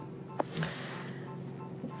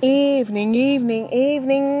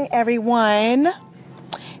Evening, everyone.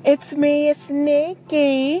 It's me, it's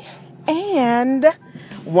Nikki. And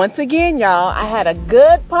once again, y'all, I had a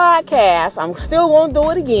good podcast. I'm still going to do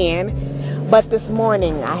it again. But this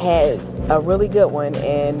morning, I had a really good one,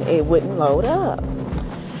 and it wouldn't load up.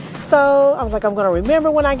 So I was like, I'm going to remember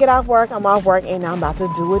when I get off work. I'm off work, and I'm about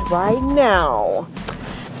to do it right now.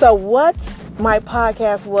 So what my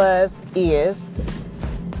podcast is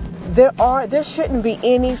there shouldn't be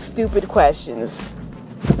any stupid questions.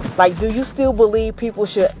 Like, do you still believe people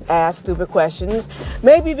should ask stupid questions?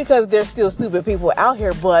 Maybe because there's still stupid people out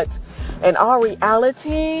here, but in our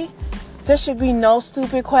reality, there should be no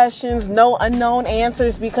stupid questions, no unknown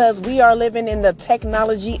answers, because we are living in the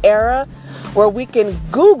technology era where we can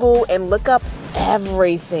Google and look up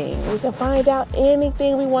everything. We can find out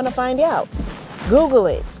anything we want to find out. Google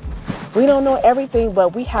it. We don't know everything,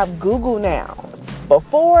 but we have Google now.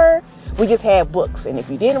 Before, we just had books, and if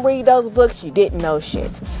you didn't read those books, you didn't know shit.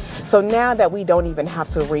 So now that we don't even have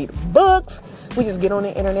to read books, we just get on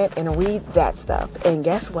the internet and read that stuff. And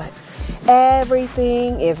guess what?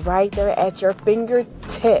 Everything is right there at your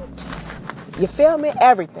fingertips. You feel me?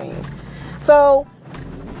 Everything. So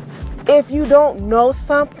if you don't know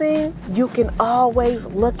something, you can always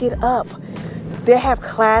look it up. They have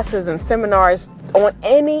classes and seminars on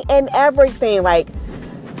any and everything. Like,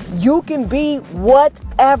 you can be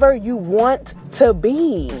whatever you want to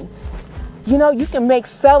be. You know, you can make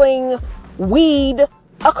selling weed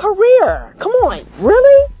a career. Come on,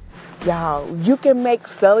 really? Y'all, you can make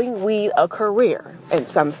selling weed a career in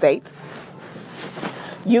some states.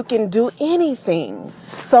 You can do anything.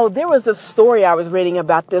 So there was a story I was reading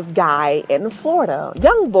about this guy in Florida,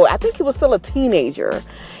 young boy. I think he was still a teenager.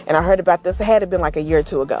 And I heard about this. It had to have been like a year or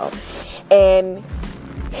two ago. And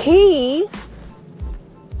he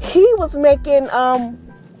was making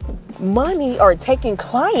money or taking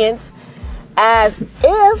clients as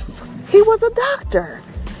if he was a doctor.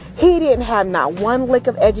 He didn't have not one lick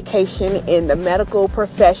of education in the medical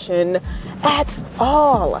profession at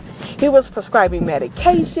all. He was prescribing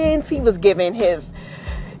medications. He was giving his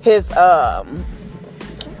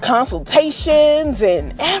consultations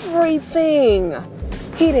and everything.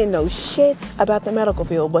 He didn't know shit about the medical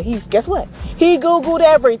field, but guess what? He Googled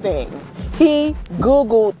everything. He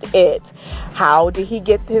Googled it. How did he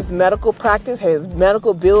get his medical practice, his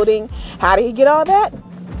medical building? How did he get all that?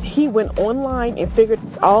 He went online and figured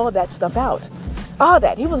all of that stuff out. All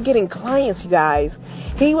that. He was getting clients, you guys.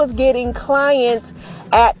 He was getting clients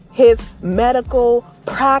at his medical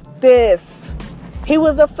practice. He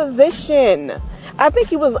was a physician. I think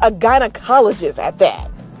he was a gynecologist at that.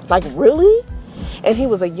 Like, really? And he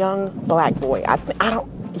was a young black boy. I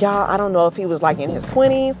don't know if he was like in his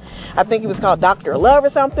 20s. I think he was called Dr. Love or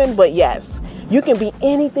something. But yes, you can be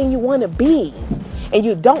anything you want to be. And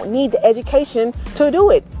you don't need the education to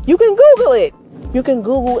do it. You can Google it. You can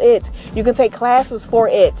Google it. You can take classes for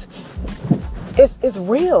it. It's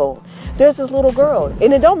real. There's this little girl.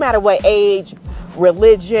 And it don't matter what age,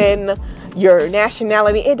 religion, your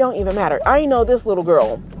nationality. It don't even matter. I know this little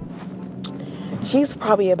girl. She's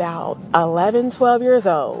probably about 11, 12 years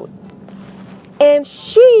old. And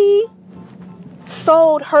she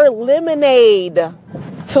sold her lemonade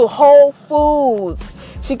to Whole Foods.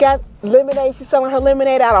 She got lemonade. She's selling her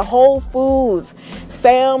lemonade out of Whole Foods,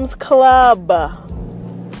 Sam's Club,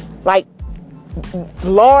 like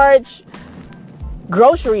large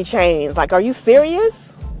grocery chains. Like, are you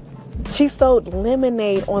serious? She sold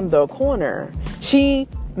lemonade on the corner. She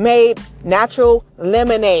made natural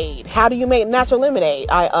lemonade. How do you make natural lemonade?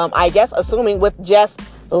 I guess assuming with just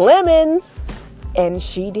lemons. And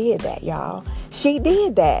she did that, y'all. She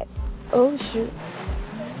did that. Oh, shoot.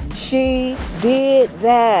 She did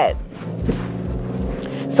that.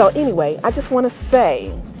 So anyway, I just want to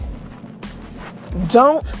say,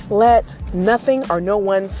 don't let nothing or no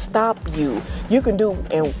one stop you. You can do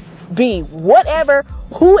and be whatever,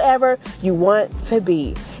 whoever you want to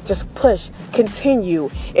be. Just push, continue.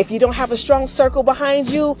 If you don't have a strong circle behind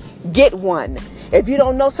you, get one. If you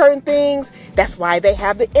don't know certain things, that's why they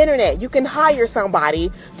have the internet. You can hire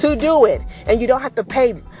somebody to do it, and you don't have to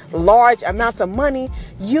pay large amounts of money.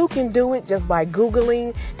 You can do it just by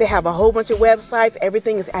Googling. They have a whole bunch of websites.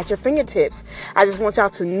 Everything is at your fingertips. I just want y'all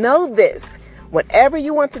to know this. Whatever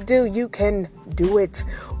you want to do, you can do it.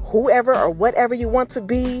 Whoever or whatever you want to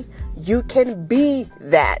be, you can be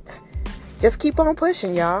that. Just keep on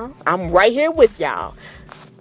pushing, y'all. I'm right here with y'all.